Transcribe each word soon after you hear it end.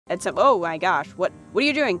at some... Oh my gosh, what are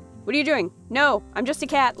you doing? What are you doing? No, I'm just a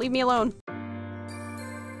cat, leave me alone.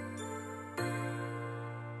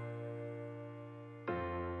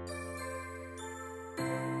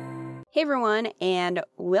 Hey everyone, and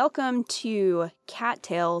welcome to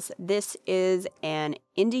Cattails. This is an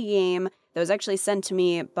indie game that was actually sent to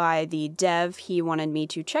me by the dev. He wanted me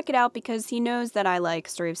to check it out because he knows that I like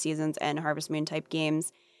Story of Seasons and Harvest Moon type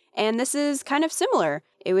games. And this is kind of similar.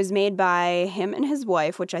 It was made by him and his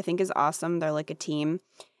wife, which I think is awesome. They're like a team.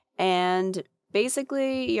 And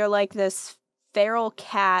basically, you're like this feral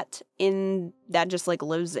cat that just like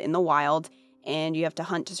lives in the wild. And you have to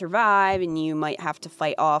hunt to survive, and you might have to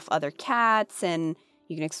fight off other cats, and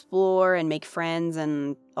you can explore and make friends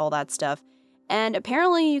and all that stuff. And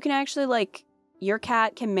apparently you can actually, like, your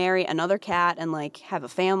cat can marry another cat and, like, have a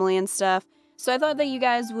family and stuff. So I thought that you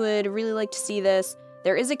guys would really like to see this.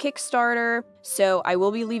 There is a Kickstarter, so I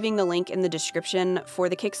will be leaving the link in the description for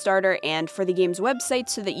the Kickstarter and for the game's website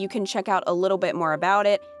so that you can check out a little bit more about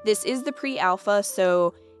it. This is the pre-alpha,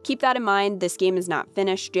 so keep that in mind. This game is not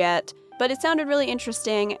finished yet. But it sounded really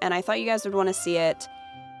interesting, and I thought you guys would want to see it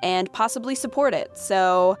and possibly support it.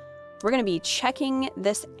 So we're going to be checking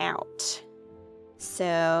this out.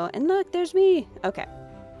 So, and look, there's me. Okay.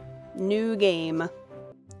 New game.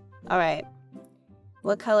 All right.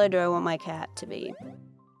 What color do I want my cat to be?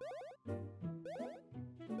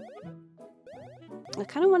 I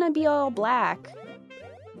kind of want to be all black.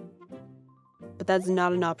 But that's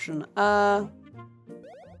not an option.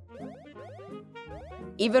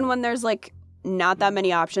 Even when there's, like, not that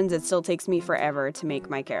many options, it still takes me forever to make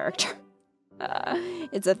my character.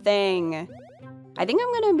 It's a thing. I think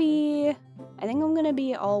I'm gonna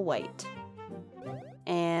be all white.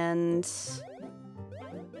 And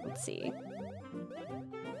let's see.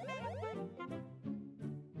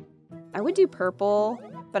 I would do purple,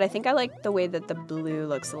 but I think I like the way that the blue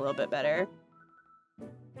looks a little bit better.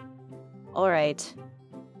 All right.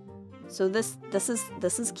 So this is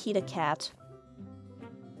Kita Cat.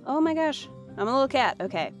 Oh my gosh, I'm a little cat.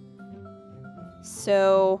 Okay.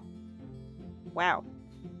 So, wow.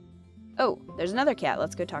 Oh, there's another cat.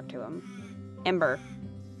 Let's go talk to him. Ember.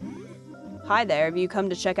 Hi there, have you come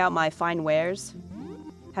to check out my fine wares?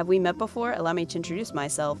 Have we met before? Allow me to introduce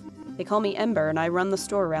myself. They call me Ember, and I run the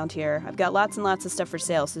store around here. I've got lots and lots of stuff for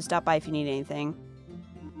sale, so stop by if you need anything.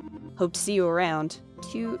 Hope to see you around.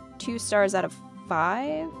 Two stars out of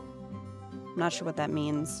 5? I'm not sure what that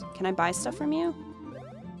means. Can I buy stuff from you?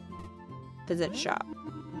 Visit shop.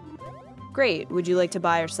 Great. Would you like to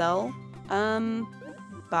buy or sell?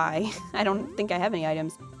 Buy. I don't think I have any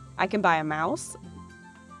items. I can buy a mouse.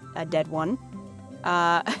 A dead one.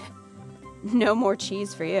 No more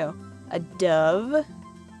cheese for you. A dove.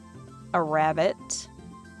 A rabbit.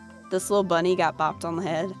 This little bunny got bopped on the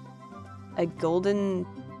head. A golden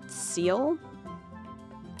seal.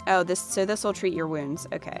 Oh, this will treat your wounds.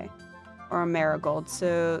 Okay. Or a marigold.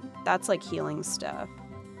 So that's like healing stuff.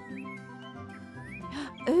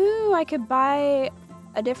 Ooh, I could buy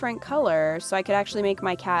a different color, so I could actually make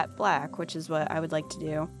my cat black, which is what I would like to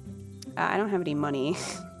do. I don't have any money,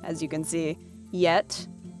 as you can see, yet.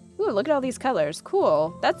 Ooh, look at all these colors.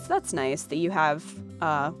 Cool. That's nice that you have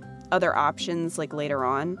other options, like, later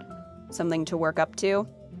on. Something to work up to.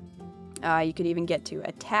 You could even get to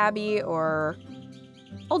a tabby or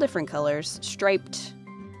all different colors. Striped.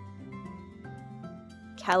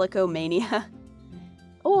 Calico Mania.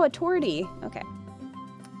 Oh, a tortie. Okay.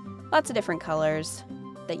 Lots of different colors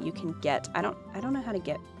that you can get. I don't know how to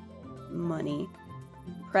get money.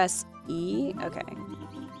 Press E. Okay.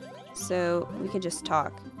 So we could just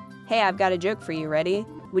talk. Hey, I've got a joke for you. Ready?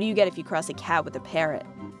 What do you get if you cross a cat with a parrot?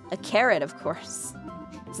 A carrot, of course.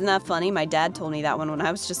 Isn't that funny? My dad told me that one when I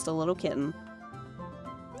was just a little kitten.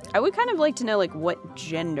 I would kind of like to know, like, what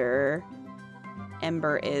gender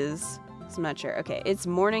Ember is. So I'm not sure. Okay, it's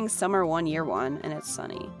morning, summer 1, year 1, and it's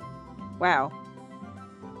sunny. Wow.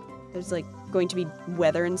 There's, like, going to be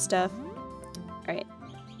weather and stuff. Alright.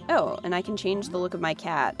 Oh, and I can change the look of my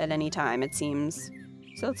cat at any time, it seems.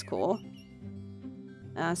 So that's cool.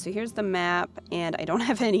 So here's the map, and I don't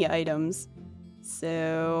have any items.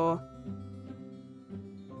 So...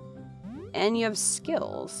 And you have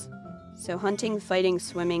skills. So hunting, fighting,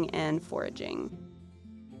 swimming, and foraging.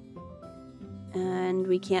 And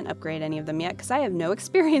we can't upgrade any of them yet, because I have no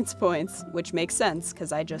experience points, which makes sense,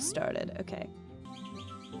 because I just started. Okay.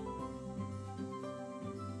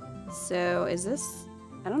 So, is this...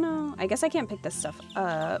 I don't know. I guess I can't pick this stuff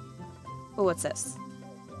up. Oh, what's this?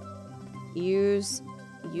 Use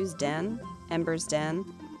den. Ember's den.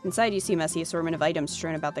 Inside you see a messy assortment of items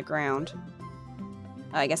strewn about the ground.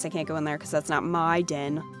 I guess I can't go in there because that's not my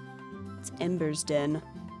den. It's Ember's den.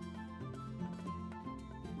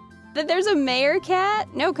 That there's a mayor cat?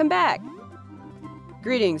 No, come back.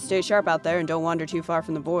 Greetings, stay sharp out there and don't wander too far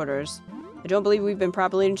from the borders. I don't believe we've been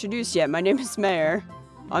properly introduced yet. My name is Mayor.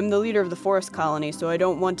 I'm the leader of the forest colony, so I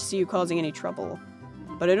don't want to see you causing any trouble.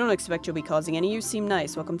 But I don't expect you'll be causing any. You seem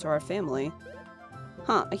nice. Welcome to our family.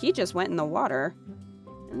 Huh, he just went in the water.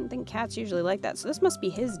 I don't think cats usually like that, so this must be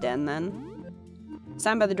his den then.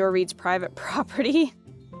 Sign by the door reads private property.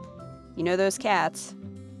 You know those cats.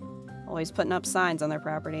 Always putting up signs on their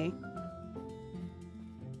property.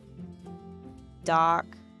 Doc.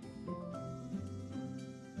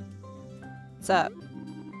 What's up?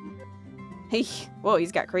 Hey, whoa,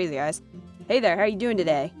 he's got crazy eyes. Hey there, how you doing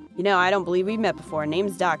today? You know, I don't believe we've met before.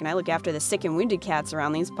 Name's Doc, and I look after the sick and wounded cats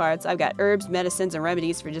around these parts. I've got herbs, medicines, and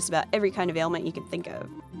remedies for just about every kind of ailment you can think of.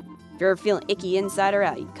 If you're ever feeling icky inside or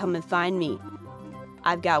out, you can come and find me.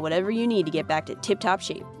 I've got whatever you need to get back to tip-top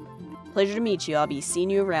shape. Pleasure to meet you. I'll be seeing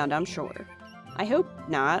you around, I'm sure. I hope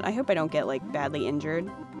not. I hope I don't get, like, badly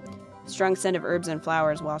injured. Strong scent of herbs and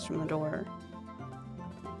flowers wafts from the door.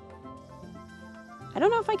 I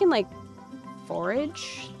don't know if I can, like,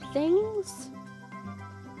 forage things?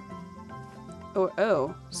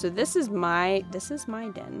 Oh, so this is my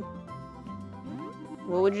den.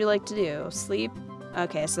 What would you like to do? Sleep?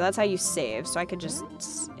 Okay, so that's how you save. So I could just,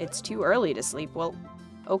 it's too early to sleep. Well,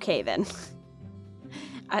 okay then.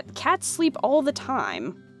 Cats sleep all the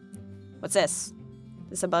time. What's this?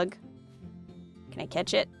 Is this a bug? Can I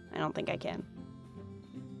catch it? I don't think I can.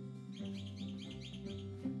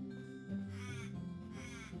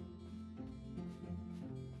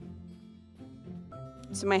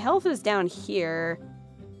 So my health is down here,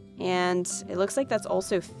 and it looks like that's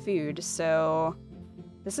also food, so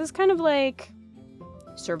this is kind of like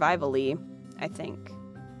survival-y, I think.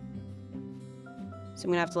 So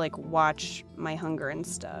I'm gonna have to like watch my hunger and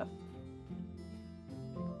stuff.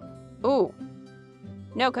 Ooh.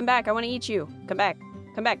 No, come back, I wanna eat you. Come back,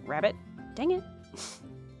 rabbit. Dang it.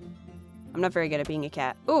 I'm not very good at being a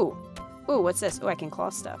cat. Ooh, what's this? Ooh, I can claw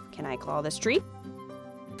stuff. Can I claw this tree?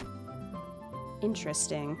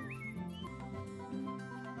 Interesting.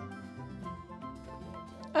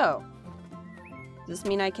 Oh. Does this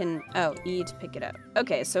mean I can... Oh, E to pick it up.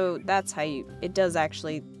 Okay, so that's how you... It does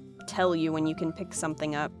actually tell you when you can pick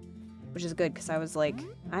something up, which is good, because I was like,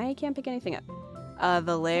 I can't pick anything up.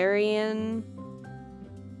 Valerian...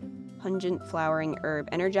 Pungent flowering herb.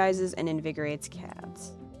 Energizes and invigorates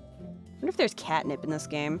cats. I wonder if there's catnip in this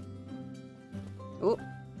game. Ooh.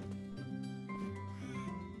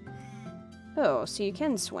 Oh, so you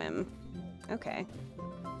can swim. Okay.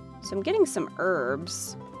 So I'm getting some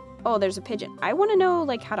herbs. Oh, there's a pigeon. I want to know,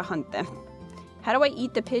 like, how to hunt them. How do I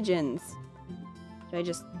eat the pigeons? Do I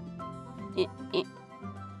just... If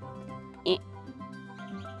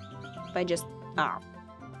I just... Oh.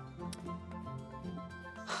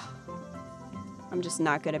 I'm just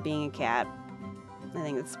not good at being a cat. I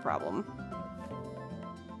think that's the problem.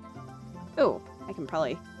 Oh, I can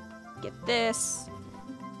probably get this.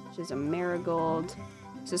 Which is a marigold.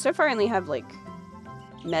 So far I only have, like,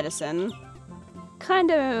 medicine.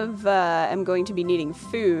 Kind of, am going to be needing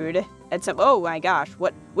food at some- Oh my gosh,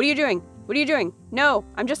 what are you doing? What are you doing? No,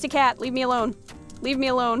 I'm just a cat, leave me alone. Leave me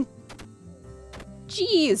alone.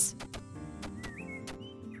 Jeez.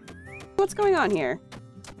 What's going on here?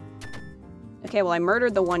 Okay, well I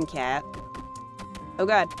murdered the one cat. Oh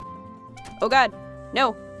god. Oh god.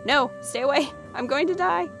 No, no, stay away. I'm going to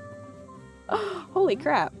die. Oh, holy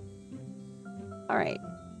crap. Alright.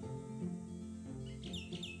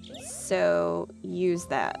 So, use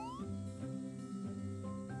that.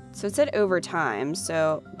 So it said over time,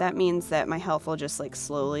 so that means that my health will just like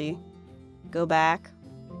slowly go back.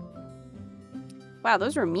 Wow,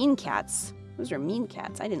 those were mean cats. Those are mean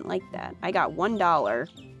cats. I didn't like that. I got $1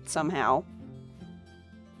 somehow.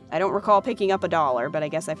 I don't recall picking up $1, but I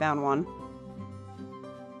guess I found one.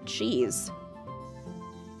 Jeez.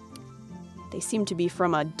 They seem to be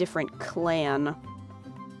from a different clan.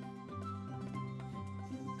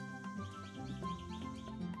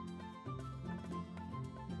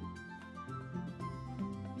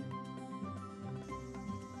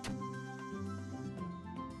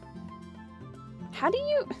 How do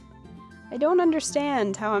you... I don't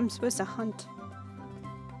understand how I'm supposed to hunt.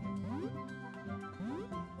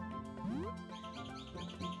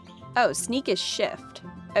 Oh, sneak is shift.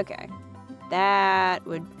 Okay. That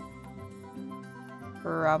would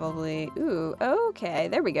probably... Ooh, okay.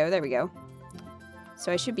 There we go, there we go.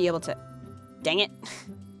 So I should be able to... Dang it.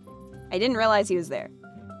 I didn't realize he was there.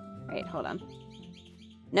 Alright, hold on.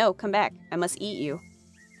 No, come back. I must eat you.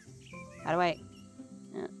 How do I...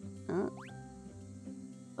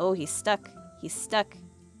 Oh, he's stuck. He's stuck.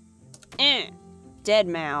 Eh. Dead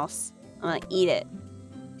mouse. I'm gonna eat it.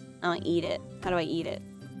 I'm gonna eat it. How do I eat it?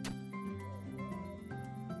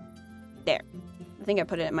 There. I think I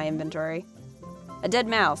put it in my inventory. A dead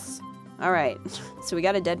mouse. Alright. So we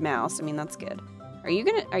got a dead mouse. I mean, that's good. Are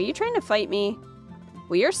you trying to fight me?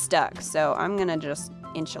 Well, you're stuck, so I'm gonna just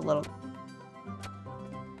inch a little.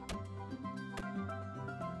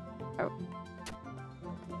 Oh.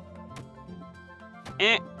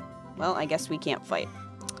 Well, I guess we can't fight.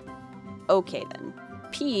 Okay, then.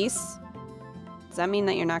 Peace. Does that mean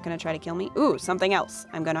that you're not gonna try to kill me? Ooh, something else.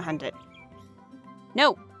 I'm gonna hunt it.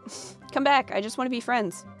 No! Come back. I just want to be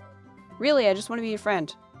friends. Really, I just want to be your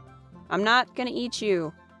friend. I'm not gonna eat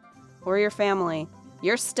you. Or your family.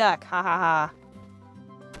 You're stuck. Ha ha ha.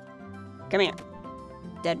 Come here.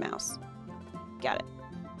 Dead mouse. Got it.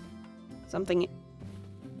 Something...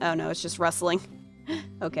 Oh no, it's just rustling.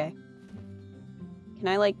 Okay. Can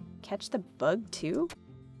I, like, catch the bug too?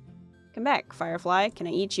 Come back, Firefly. Can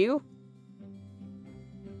I eat you?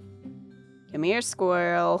 Come here,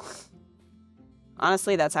 squirrel.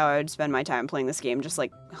 Honestly, that's how I would spend my time playing this game, just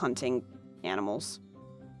like hunting animals.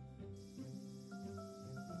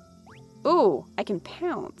 Ooh, I can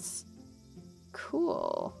pounce.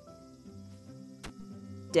 Cool.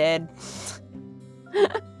 Dead.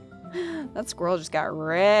 That squirrel just got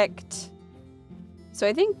wrecked. So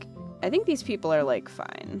I think these people are like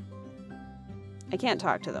fine. I can't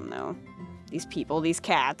talk to them though. These people, these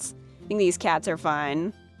cats. I think these cats are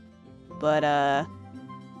fine. But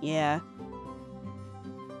yeah.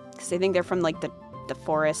 Because I think they're from like the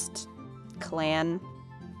forest clan.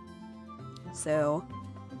 So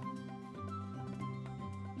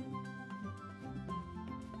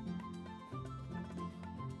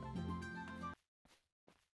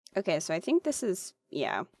okay, so I think this is,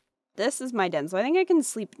 yeah. This is my den, so I think I can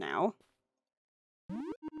sleep now.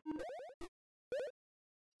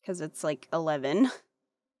 Because it's like 11.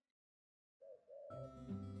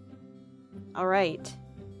 Alright.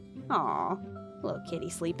 Aw, little kitty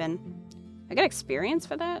sleeping. I got experience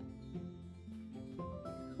for that?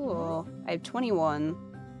 Cool. I have 21.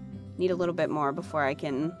 Need a little bit more before I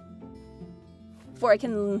can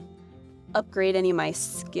upgrade any of my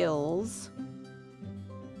skills.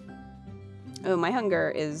 Oh, my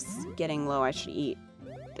hunger is getting low. I should eat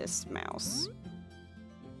this mouse.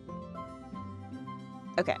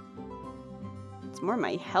 Okay. It's more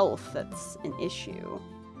my health that's an issue.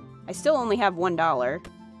 I still only have $1.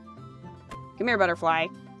 Come here, butterfly.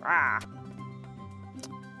 Ah.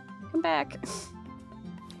 Come back.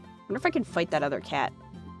 Wonder if I can fight that other cat.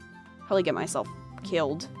 Probably get myself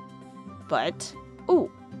killed. But,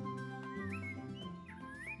 ooh.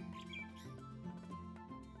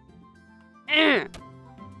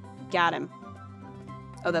 Got him.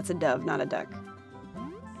 Oh, that's a dove, not a duck.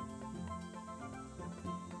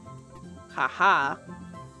 Haha.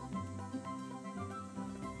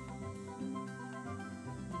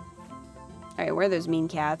 Alright, where are those mean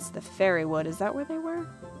cats? The fairy wood, is that where they were?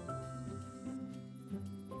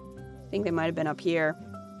 I think they might have been up here.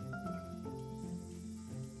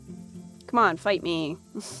 Come on, fight me.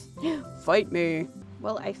 Fight me.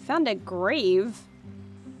 Well, I found a grave.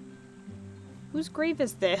 Whose grave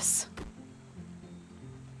is this?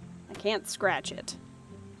 I can't scratch it.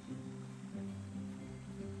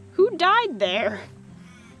 Who died there?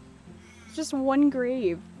 It's just one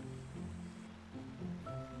grave.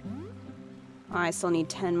 Oh, I still need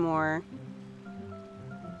 10 more.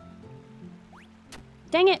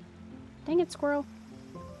 Dang it! Dang it, squirrel.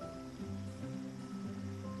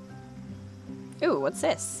 Ooh, what's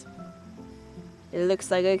this? It looks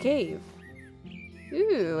like a cave.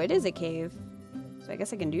 Ooh, it is a cave. So I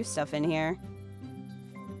guess I can do stuff in here.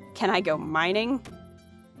 Can I go mining?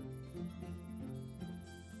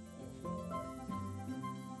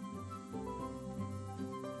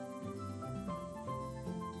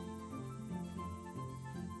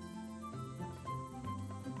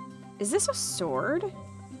 Is this a sword?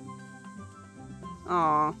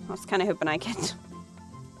 Aw, I was kind of hoping I could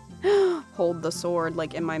hold the sword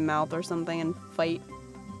like in my mouth or something and fight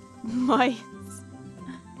mice.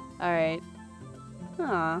 Alright.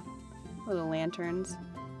 Aw, little lanterns.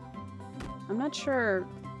 I'm not sure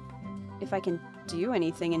if I can do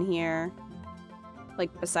anything in here. Like,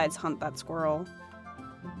 besides hunt that squirrel.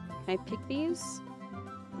 Can I pick these?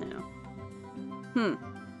 No.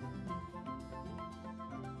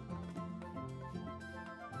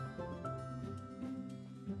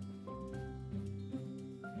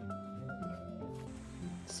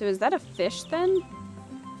 So is that a fish then?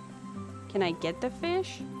 Can I get the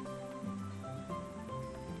fish?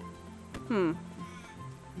 I'm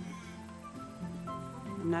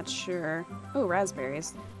not sure. Oh,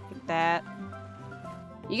 raspberries. Pick that.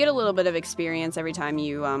 You get a little bit of experience every time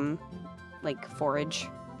you, like, forage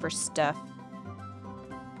for stuff.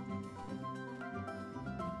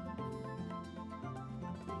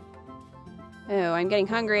 Oh, I'm getting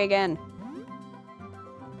hungry again.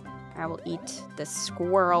 I will eat the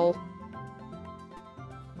squirrel.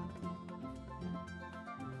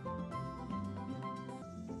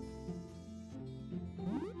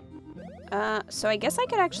 So I guess I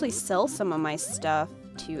could actually sell some of my stuff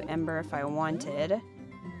to Ember if I wanted. I'm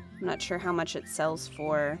not sure how much it sells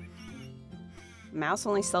for. Mouse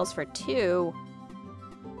only sells for 2.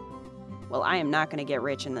 Well, I am not going to get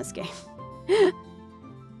rich in this game.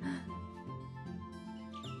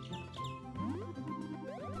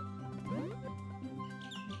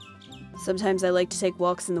 Sometimes I like to take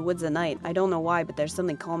walks in the woods at night. I don't know why, but there's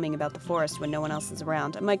something calming about the forest when no one else is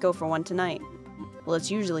around. I might go for one tonight. Well,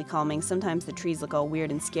 it's usually calming. Sometimes the trees look all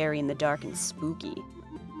weird and scary in the dark and spooky.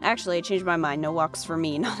 Actually, I changed my mind. No walks for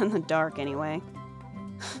me. Not in the dark, anyway.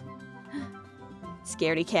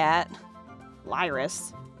 Scaredy cat.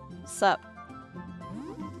 Lyris. Sup?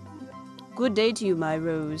 Good day to you, my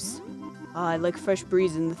rose. I like fresh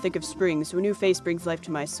breeze in the thick of spring, so a new face brings life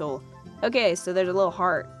to my soul. Okay, so there's a little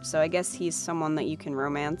heart, so I guess he's someone that you can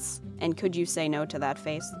romance. And could you say no to that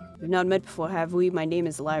face? We've not met before, have we? My name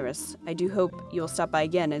is Lyris. I do hope you'll stop by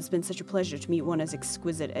again. It's been such a pleasure to meet one as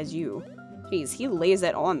exquisite as you. Jeez, he lays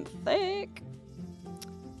it on thick.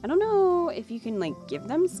 I don't know if you can, like, give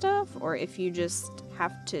them stuff, or if you just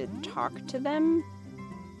have to talk to them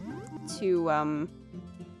to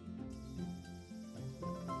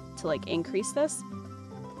like, increase this.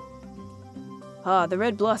 Ah, the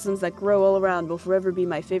red blossoms that grow all around will forever be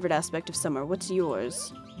my favorite aspect of summer. What's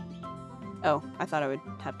yours? Oh, I thought I would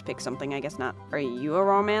have to pick something. I guess not. Are you a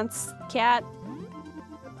romance cat?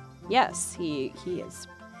 Yes, he is.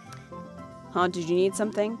 Huh, did you need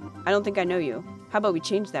something? I don't think I know you. How about we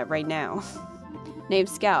change that right now?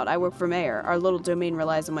 Name's Scout. I work for Mayor. Our little domain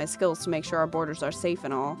relies on my skills to make sure our borders are safe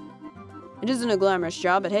and all. It isn't a glamorous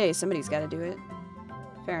job, but hey, somebody's got to do it.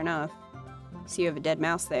 Fair enough. See, you have a dead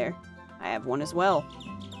mouse there. I have one as well.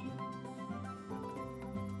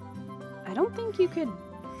 I don't think you could...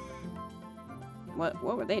 What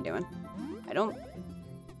were they doing? I don't...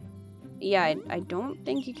 Yeah, I don't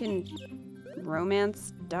think you can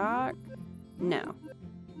romance Doc. No.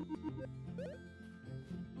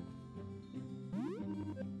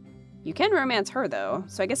 You can romance her, though,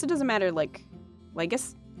 so I guess it doesn't matter, like... Well, I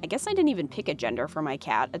guess I didn't even pick a gender for my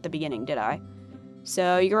cat at the beginning, did I?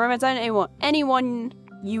 So you can romance anyone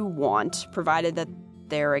you want, provided that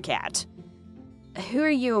they're a cat. Who are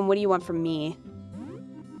you and what do you want from me?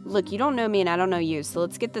 Look, you don't know me and I don't know you, so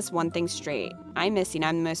let's get this one thing straight. I'm Missy and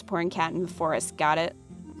I'm the most important cat in the forest, got it?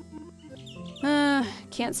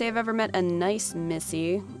 Can't say I've ever met a nice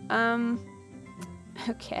Missy.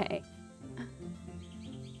 Okay.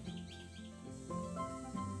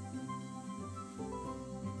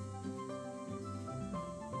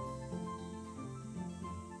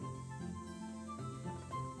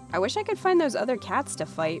 I wish I could find those other cats to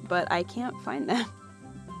fight, but I can't find them.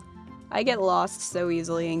 I get lost so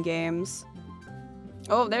easily in games.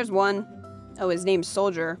 Oh, there's one. Oh, his name's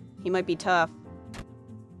Soldier. He might be tough.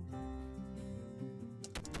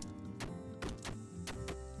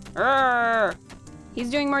 Arrgh! He's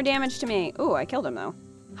doing more damage to me. Ooh, I killed him though.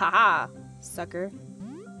 Haha, sucker.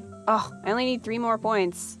 Oh, I only need 3 more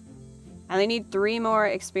points. I only need 3 more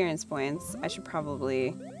experience points. I should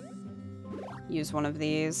probably use one of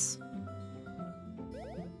these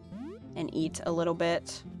and eat a little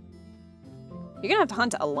bit. You're gonna have to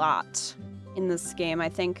hunt a lot in this game, I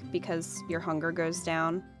think, because your hunger goes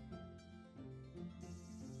down.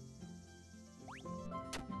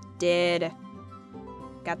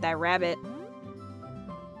 Got that rabbit.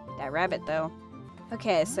 That rabbit, though.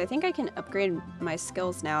 Okay, so I think I can upgrade my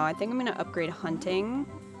skills now. I think I'm gonna upgrade hunting.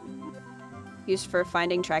 Used for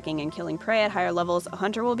finding, tracking, and killing prey at higher levels, a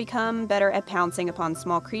hunter will become better at pouncing upon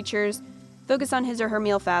small creatures, focus on his or her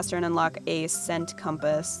meal faster, and unlock a scent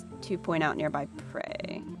compass to point out nearby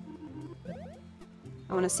prey.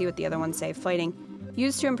 I want to see what the other ones say. Fighting.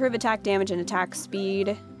 Used to improve attack damage and attack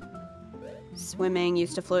speed. Swimming.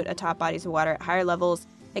 Used to float atop bodies of water at higher levels.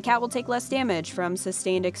 A cat will take less damage from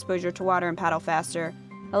sustained exposure to water and paddle faster,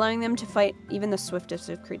 allowing them to fight even the swiftest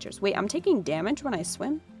of creatures. Wait, I'm taking damage when I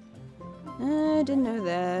swim? I didn't know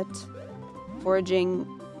that.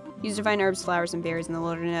 Foraging. Used to find herbs, flowers, and berries in the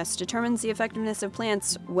wilderness. Determines the effectiveness of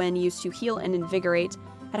plants when used to heal and invigorate.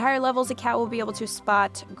 At higher levels, a cat will be able to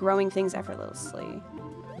spot growing things effortlessly.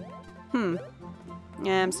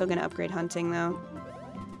 Yeah, I'm still gonna upgrade hunting, though.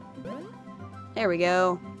 There we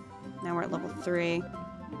go. Now we're at level 3.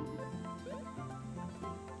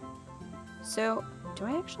 So, do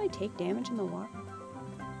I actually take damage in the water?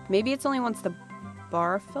 Maybe it's only once the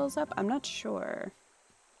bar fills up? I'm not sure.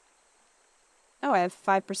 Oh, I have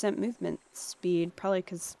 5% movement speed, probably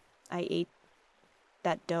because I ate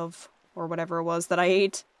that dove, or whatever it was that I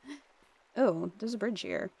ate. Oh, there's a bridge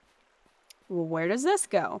here. Well, where does this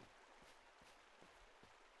go?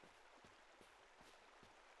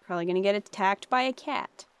 Probably gonna get attacked by a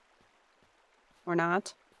cat. Or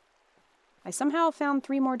not. I somehow found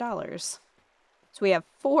 $3 more. So we have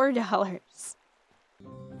 $4.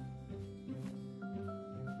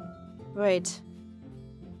 Right.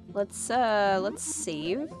 Let's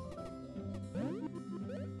save.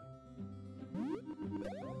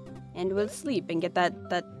 And we'll sleep and get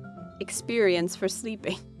that experience for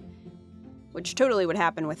sleeping. Which totally would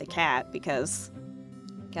happen with a cat, because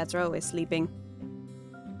cats are always sleeping.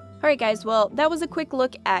 Alright guys, well, that was a quick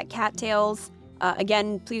look at Cattails.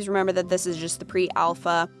 Again, please remember that this is just the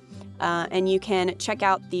pre-alpha, and you can check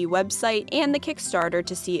out the website and the Kickstarter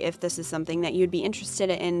to see if this is something that you'd be interested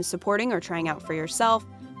in supporting or trying out for yourself.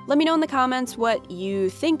 Let me know in the comments what you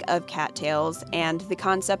think of Cattails and the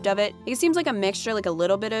concept of it. It seems like a mixture, like a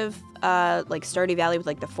little bit of like Stardew Valley with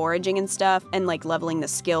like the foraging and stuff, and like leveling the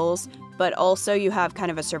skills, but also you have kind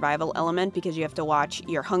of a survival element because you have to watch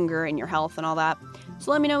your hunger and your health and all that. So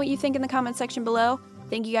let me know what you think in the comment section below.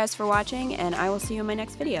 Thank you guys for watching, and I will see you in my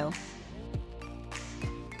next video.